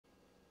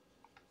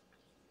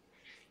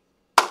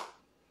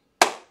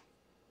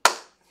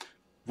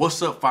What's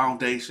up,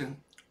 Foundation?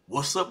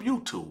 What's up,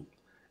 YouTube?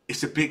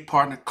 It's your big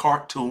partner,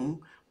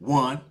 Cartoon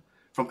One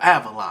from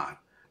Avalon,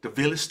 the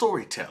village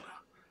storyteller.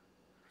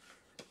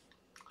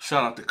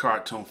 Shout out to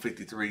Cartoon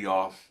 53,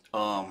 y'all.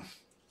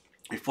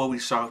 Before we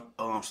start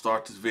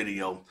this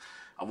video,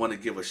 I want to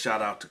give a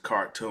shout out to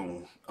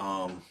Cartoon.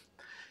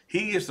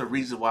 He is the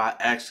reason why I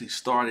actually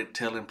started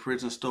telling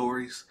prison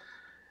stories,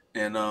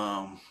 and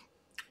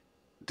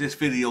this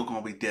video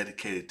gonna be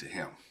dedicated to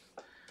him.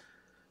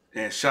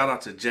 And shout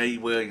out to Jay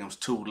Williams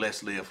too.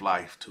 Let's Live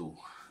Life too.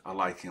 I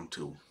like him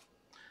too.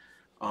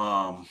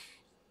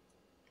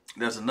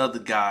 There's another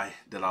guy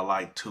that I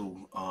like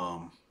too.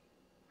 A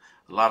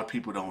lot of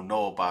people don't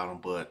know about him,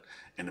 but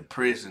in the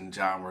prison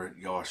genre,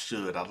 y'all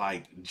should. I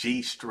like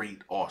G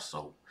Street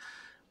also.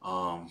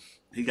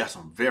 He got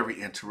some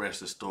very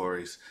interesting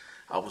stories.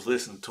 I was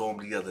listening to him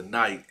the other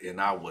night and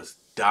I was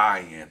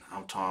dying.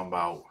 I'm talking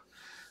about,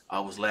 I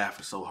was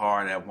laughing so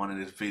hard at one of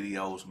his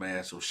videos,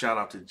 man. So shout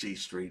out to G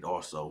Street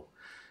also.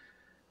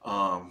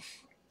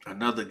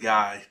 Another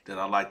guy that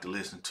I like to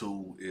listen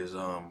to is,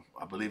 I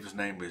believe his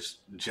name is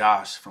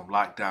Josh from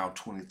Lockdown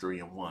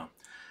 23 and 1.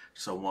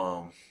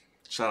 So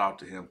shout out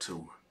to him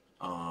too.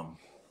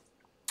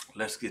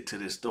 Let's get to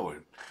this story.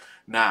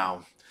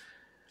 Now,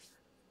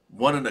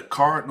 one of the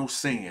cardinal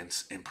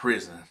sins in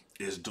prison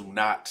is do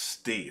not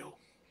steal.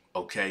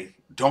 Okay?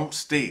 Don't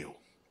steal.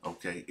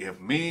 Okay? If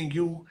me and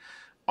you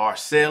are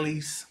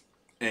cellies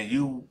and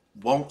you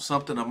want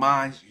something of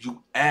mine,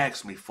 you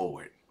ask me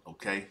for it.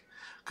 Okay?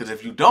 Because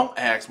if you don't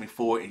ask me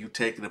for it and you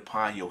take it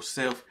upon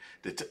yourself,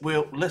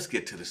 well, let's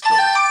get to the story.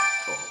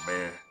 Oh,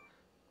 man.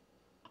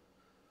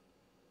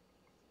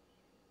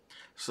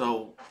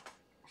 So,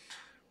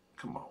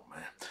 come on,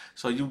 man.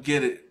 So you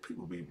get it.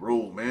 People be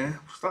rude, man.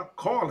 Stop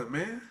calling,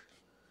 man.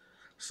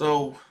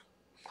 So,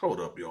 hold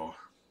up, y'all.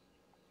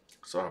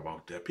 Sorry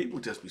about that. People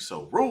just be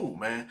so rude,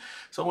 man.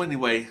 So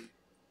anyway,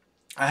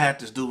 I had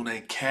this dude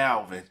named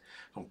Calvin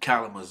from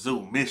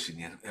Kalamazoo,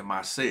 Michigan, in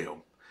my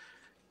cell.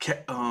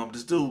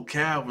 This dude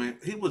Calvin,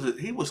 he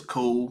was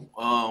cool.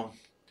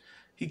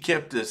 He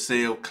kept the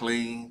cell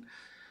clean.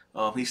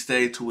 He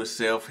stayed to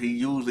himself. He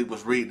usually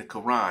was reading the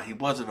Quran. He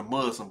wasn't a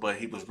Muslim, but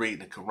he was reading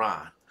the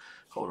Quran.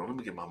 Hold on, let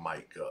me get my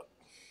mic up.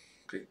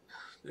 Okay,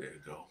 there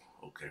you go.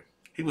 Okay,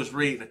 he was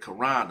reading the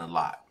Quran a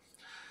lot.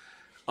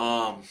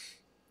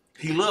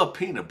 He loved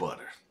peanut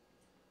butter.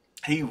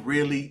 He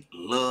really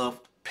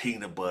loved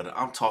peanut butter.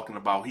 I'm talking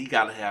about he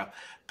got to have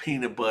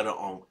peanut butter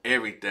on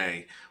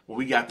everything. When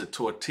we got the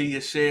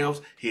tortilla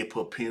shells, he'd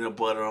put peanut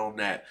butter on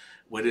that.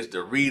 With his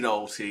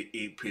Doritos, he'd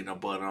eat peanut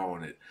butter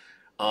on it.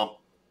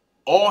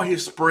 All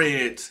his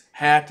spreads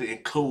had to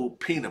include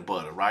peanut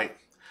butter, right?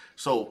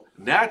 So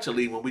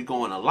naturally, when we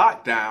go in a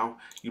lockdown,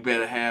 you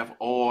better have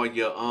all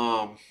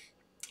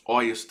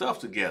your stuff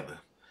together,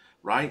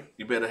 right?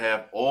 You better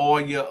have all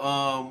your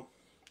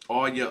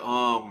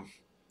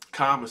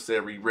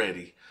commissary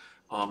ready,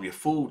 your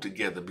food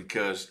together,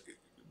 because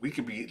we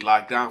could be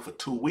locked down for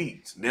 2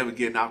 weeks, never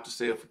getting out the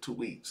cell for 2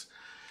 weeks.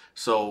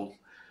 So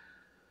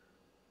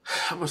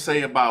I'm gonna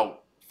say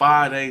about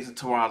 5 days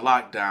into our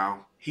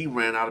lockdown, he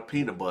ran out of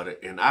peanut butter,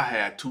 and I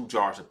had 2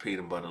 jars of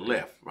peanut butter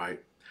left,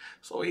 right?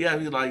 So he had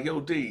me like,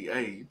 yo, D,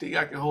 hey, you think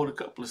I can hold a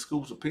couple of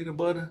scoops of peanut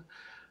butter?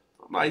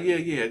 I'm like,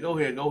 yeah, go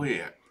ahead.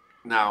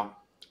 Now,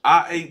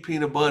 I ate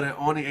peanut butter,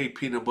 only ate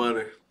peanut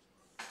butter,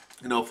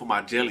 you know, for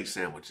my jelly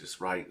sandwiches,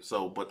 right?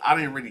 So, but I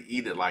didn't really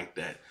eat it like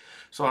that.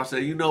 So I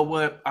said, you know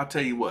what? I'll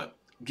tell you what.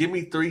 Give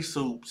me 3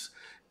 soups,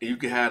 and you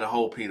can have the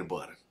whole peanut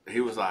butter. And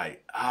he was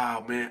like,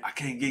 man, I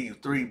can't give you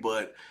 3,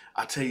 but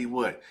I tell you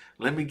what,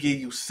 let me give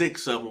you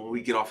 6 of them when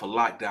we get off a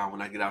lockdown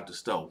when I get out the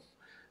stove.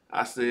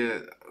 I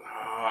said,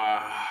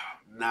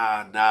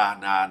 nah.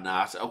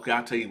 I said, okay,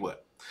 I'll tell you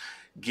what.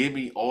 Give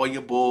me all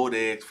your boiled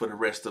eggs for the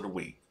rest of the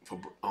week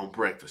on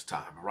breakfast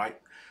time, all right?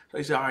 So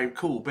he said, all right,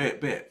 cool,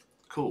 bet,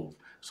 cool.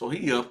 So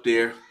he up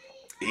there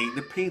eating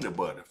the peanut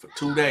butter. For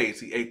 2 days,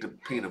 he ate the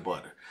peanut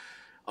butter.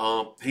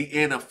 He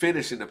ended up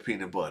finishing the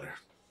peanut butter.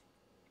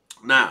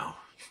 Now,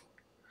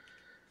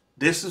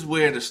 this is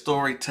where the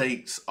story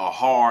takes a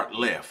hard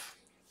left.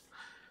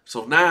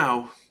 So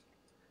now,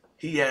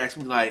 he asked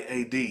me like,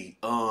 hey, D,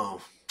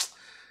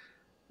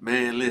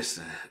 man,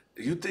 listen,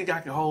 you think I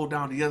can hold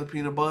down the other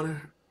peanut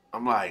butter?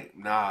 I'm like,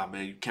 nah,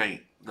 man, you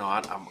can't. No,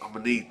 I'm going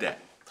to need that.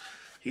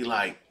 He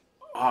like,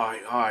 all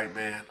right,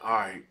 man. All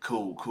right,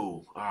 cool.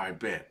 All right,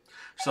 bet.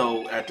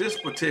 So at this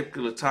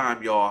particular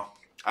time, y'all,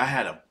 I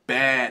had a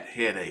bad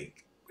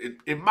headache.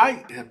 It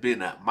might have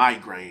been a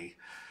migraine.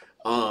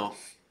 And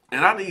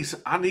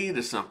I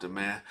needed something,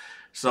 man.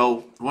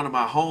 So one of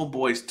my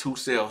homeboys 2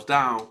 cells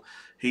down,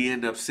 he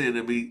ended up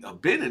sending me a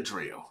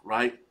Benadryl,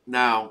 right?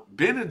 Now,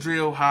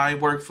 Benadryl, how it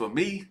worked for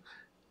me,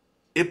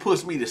 it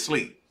puts me to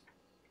sleep.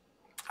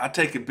 I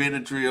take a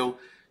Benadryl,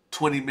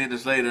 20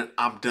 minutes later,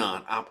 I'm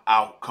done. I'm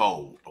out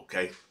cold,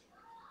 okay?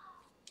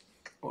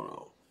 Hold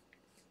on.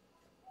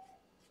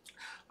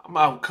 I'm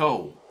out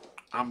cold.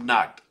 I'm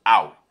knocked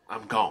out.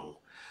 I'm gone.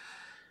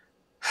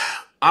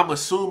 I'm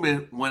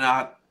assuming when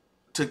I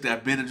took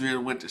that Benadryl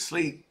and went to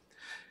sleep,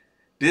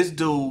 this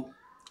dude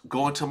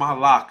go into my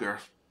locker,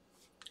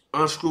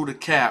 unscrew the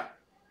cap,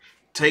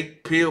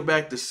 peel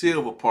back the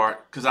silver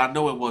part, because I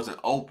know it wasn't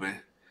open,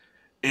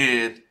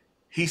 and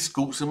he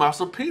scoops him out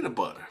some peanut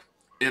butter.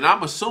 And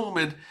I'm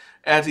assuming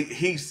as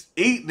he's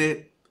eating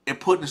it and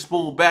putting the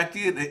spoon back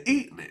in and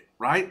eating it,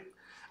 right?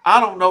 I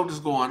don't know what's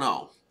going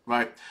on,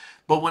 right?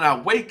 But when I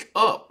wake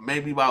up,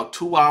 maybe about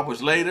 2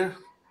 hours later,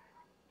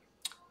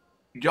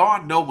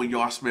 y'all know when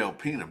y'all smell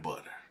peanut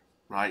butter,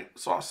 right?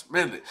 So I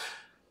smell it.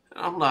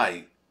 And I'm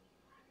like,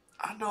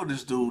 I know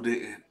this dude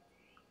didn't.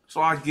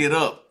 So I get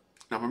up.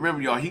 Now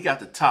remember, y'all, he got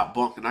the top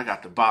bunk and I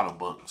got the bottom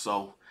bunk.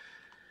 So,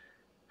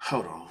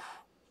 hold on.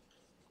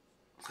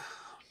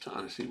 I'm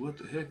trying to see what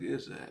the heck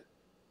is that.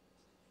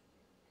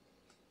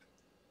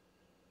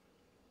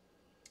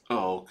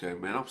 Oh, okay,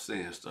 man. I'm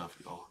saying stuff,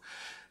 y'all.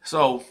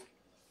 So,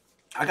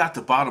 I got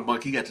the bottom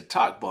bunk. He got the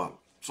top bunk.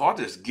 So I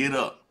just get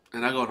up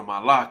and I go to my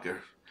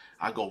locker.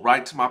 I go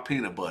right to my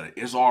peanut butter.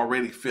 It's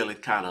already feeling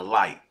kind of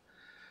light.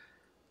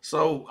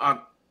 So I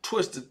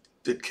twist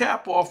the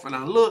cap off and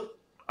I look.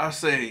 I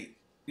say,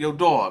 yo,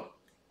 dog,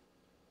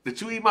 did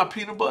you eat my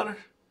peanut butter?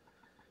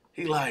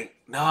 He like,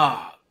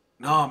 nah,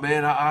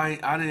 man,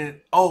 I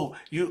didn't. Oh,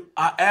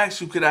 I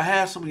asked you, could I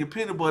have some of your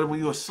peanut butter when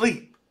you were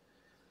asleep?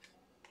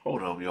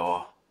 Hold on,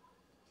 y'all.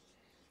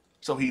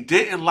 So he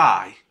didn't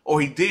lie,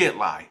 or he did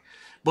lie,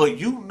 but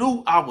you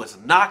knew I was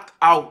knocked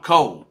out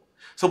cold.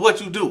 So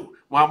what you do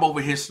while I'm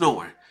over here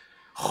snoring?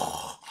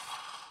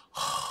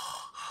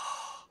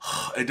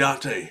 Hey,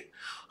 Dante,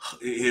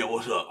 yeah,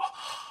 what's up?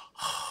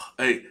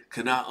 Hey,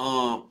 can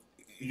I,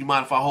 you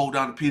mind if I hold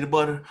down the peanut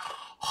butter?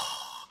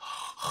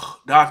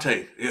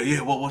 Dante, yeah,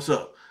 what's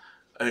up?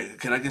 Hey,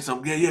 can I get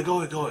some? Yeah,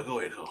 go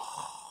ahead.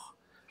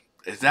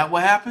 Is that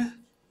what happened?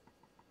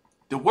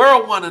 The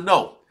world want to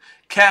know.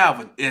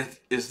 Calvin,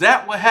 is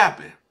that what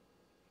happened?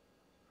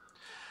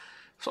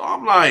 So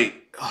I'm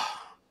like,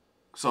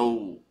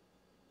 so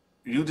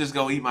you just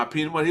gonna eat my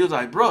peanut butter? He was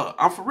like, bruh,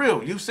 I'm for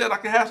real. You said I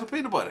could have some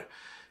peanut butter.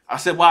 I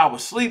said, while I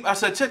was asleep, I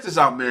said, check this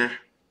out, man.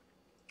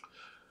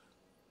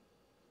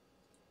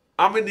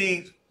 I'm gonna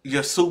need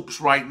your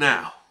soups right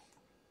now.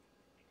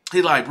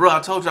 He like, bro, I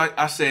told you,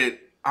 I said,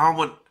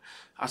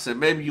 I said,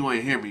 maybe you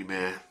ain't hear me,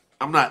 man.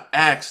 I'm not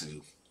asking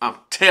you. I'm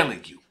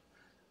telling you.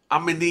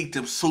 I'm gonna need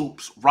them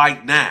soups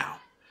right now.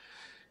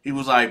 He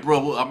was like,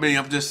 bro, I mean,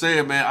 I'm just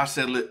saying, man. I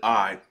said, look,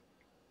 all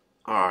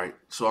right.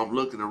 So I'm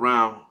looking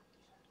around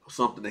for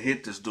something to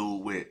hit this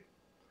dude with.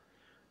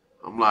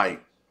 I'm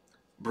like,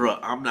 bro,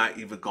 I'm not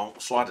even going.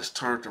 So I just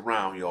turned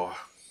around, y'all.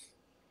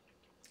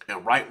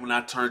 And right when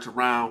I turned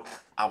around,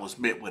 I was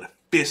met with a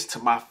fist to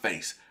my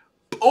face.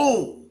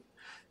 Boom!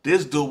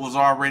 This dude was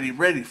already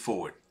ready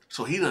for it.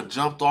 So he done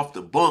jumped off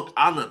the bunk.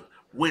 I done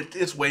went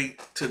this way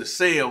to the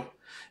cell,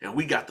 and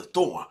we got the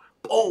thorn.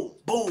 Boom,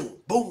 boom,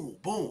 boom,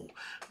 boom.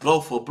 Blow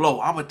for blow.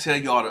 I'm going to tell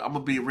y'all, I'm going to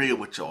be real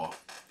with y'all.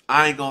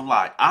 I ain't going to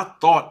lie. I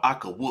thought I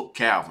could whoop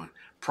Calvin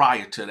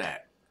prior to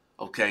that.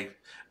 Okay?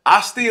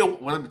 Well,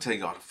 let me tell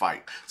y'all the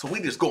fight. So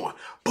we just going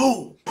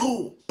boom,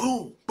 boom,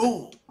 boom,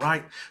 boom,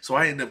 right? So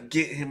I end up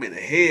getting him in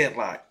the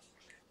headlock,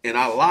 and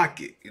I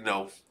lock it. You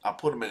know, I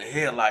put him in the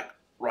headlock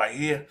right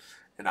here,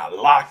 and I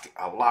lock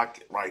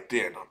it right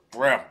there, and I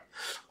grab him.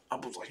 I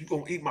was like, you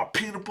gonna eat my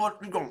peanut butter?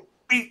 You gonna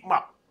eat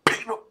my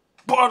peanut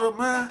butter,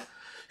 man?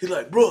 He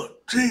like, bro,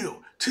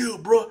 chill,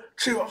 bro,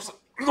 chill. I was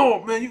like,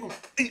 no, man, you gonna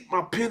eat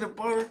my peanut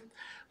butter?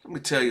 Let me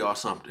tell y'all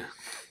something.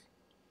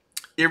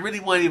 It really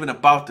wasn't even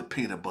about the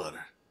peanut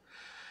butter.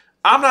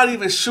 I'm not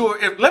even sure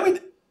if,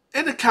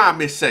 in the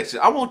comment section,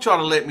 I want y'all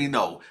to let me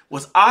know,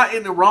 was I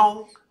in the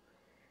wrong?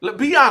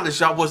 Be honest,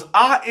 y'all, was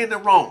I in the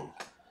wrong?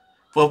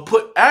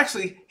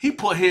 Actually, he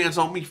put hands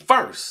on me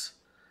first.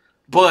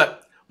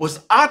 But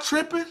was I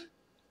tripping?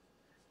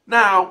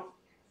 Now,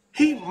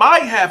 he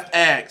might have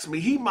asked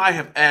me,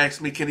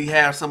 can he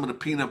have some of the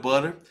peanut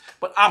butter?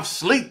 But I'm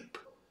asleep.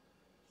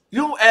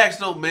 You don't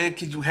ask no man,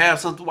 can you have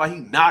something while he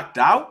knocked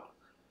out?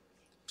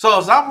 So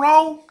is I'm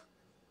wrong?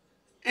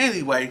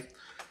 Anyway,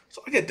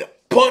 so I get to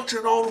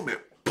punching on him,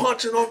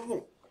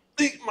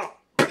 eat my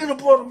peanut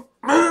butter,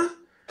 man.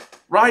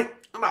 Right?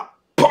 And I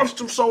punched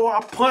him so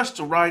hard,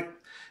 right?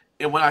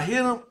 And when I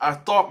hit him, I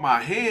thought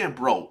my hand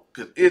broke.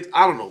 Cause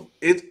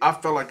I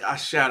felt like I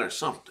shattered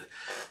something.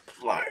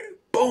 Like,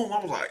 boom, I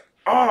was like,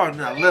 oh,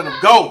 now let him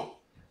go.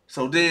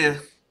 So then,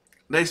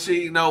 next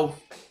thing you know,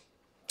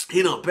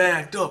 he done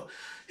backed up.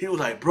 He was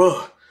like,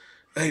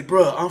 hey,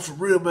 I'm for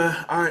real,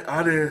 man.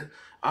 I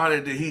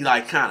didn't, he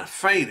like kind of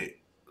fainted.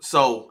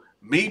 So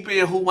me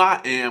being who I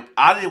am,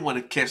 I didn't want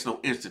to catch no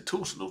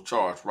institutional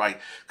charge, right?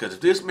 Because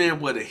if this man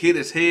would have hit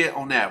his head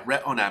on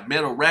that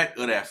metal rack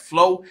or that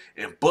floor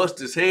and bust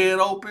his head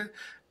open,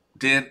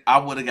 then I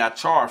would have got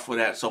charged for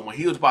that. So when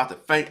he was about to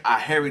faint, I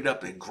hurried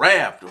up and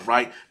grabbed him,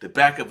 right? The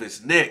back of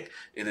his neck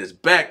and his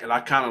back, and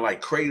I kind of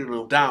like cradled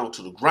him down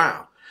to the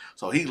ground.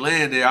 So he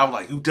laying there. I was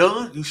like, you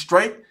done? You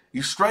straight?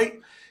 You straight?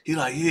 He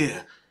like,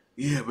 yeah,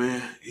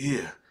 man,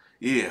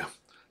 yeah.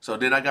 So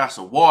then I got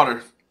some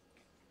water,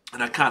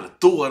 and I kind of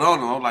threw it on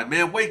him. I was like,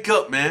 man, wake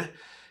up, man.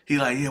 He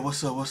like, yeah,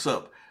 what's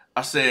up?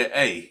 I said,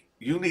 hey,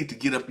 you need to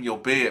get up in your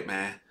bed,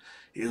 man.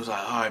 He was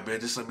like, all right, man,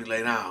 just let me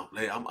lay down.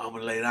 I'm going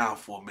to lay down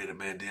for a minute,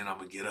 man, then I'm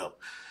going to get up.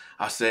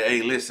 I said,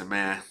 hey, listen,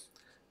 man,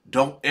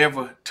 don't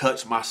ever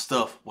touch my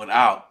stuff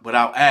without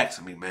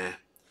asking me, man.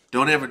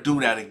 Don't ever do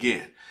that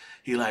again.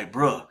 He like,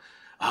 bruh,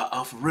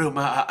 I'm for real,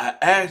 man. I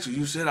asked you.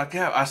 You said I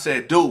can't. I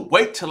said, dude,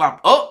 wait till I'm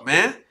up,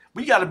 man.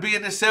 We got to be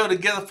in this cell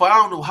together for I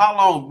don't know how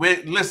long,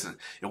 man. Listen,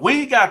 if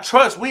we ain't got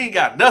trust, we ain't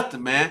got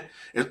nothing, man.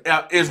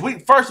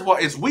 First of all,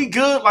 is we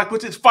good? Like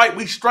with this fight,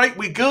 we straight,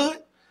 we good?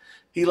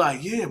 He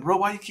like, yeah, bro,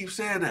 why you keep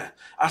saying that?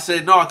 I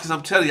said, no, because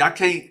I'm telling you, I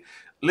can't,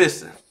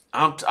 listen,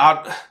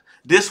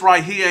 this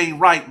right here ain't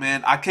right,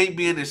 man. I can't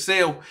be in this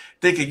cell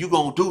thinking you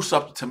going to do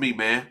something to me,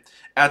 man,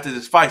 after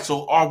this fight.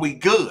 So are we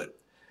good?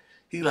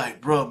 He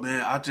like, bro,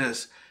 man,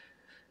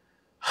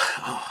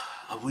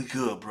 we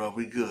good, bro,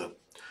 we good.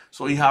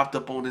 So he hopped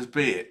up on his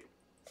bed.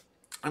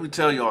 Let me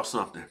tell y'all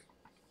something.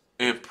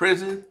 In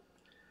prison,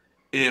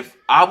 if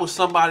I was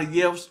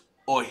somebody else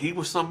or he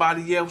was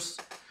somebody else,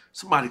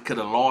 somebody could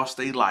have lost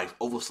their life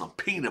over some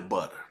peanut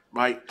butter,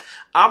 right?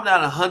 I'm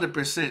not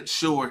 100%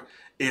 sure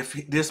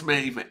if this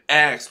man even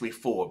asked me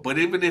for it. But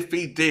even if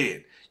he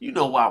did, you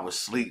know I was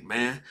asleep,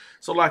 man.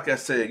 So like I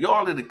said,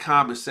 y'all in the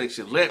comment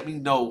section, let me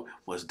know,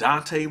 was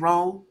Dante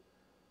wrong?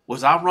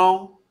 Was I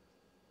wrong?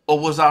 Or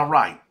was I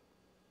right?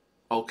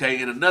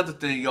 Okay, and another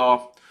thing,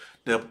 y'all,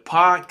 the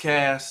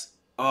podcast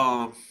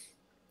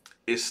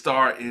is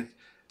starting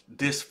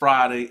this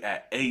Friday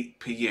at 8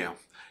 p.m.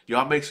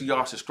 Y'all make sure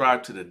y'all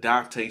subscribe to the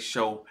Dante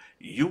Show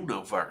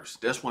universe.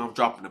 That's where I'm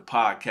dropping the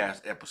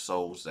podcast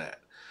episodes at.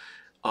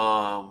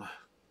 And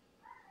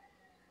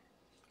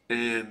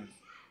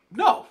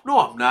no,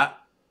 I'm not.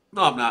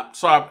 No, I'm not.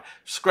 Sorry,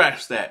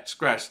 scratch that.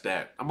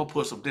 I'm going to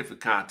put some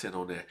different content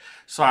on there.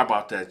 Sorry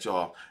about that,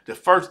 y'all. The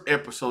first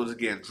episode is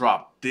again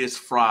dropped this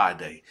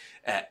Friday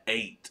at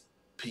 8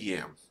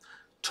 p.m.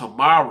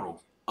 Tomorrow,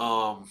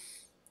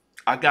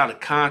 I got a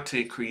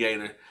content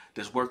creator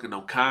that's working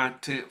on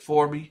content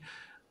for me.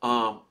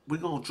 We're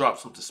going to drop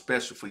something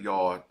special for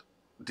y'all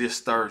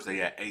this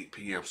Thursday at 8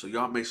 p.m. So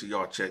y'all make sure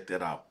y'all check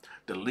that out.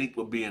 The link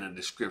will be in the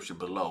description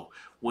below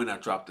when I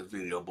drop the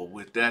video. But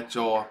with that,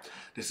 y'all,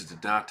 this is the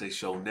Dante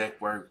Show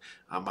Network.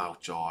 I'm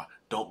out, y'all.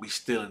 Don't be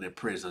stealing in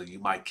prison. You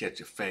might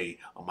catch a fade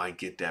or might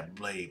get that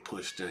blade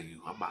pushed in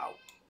you. I'm out.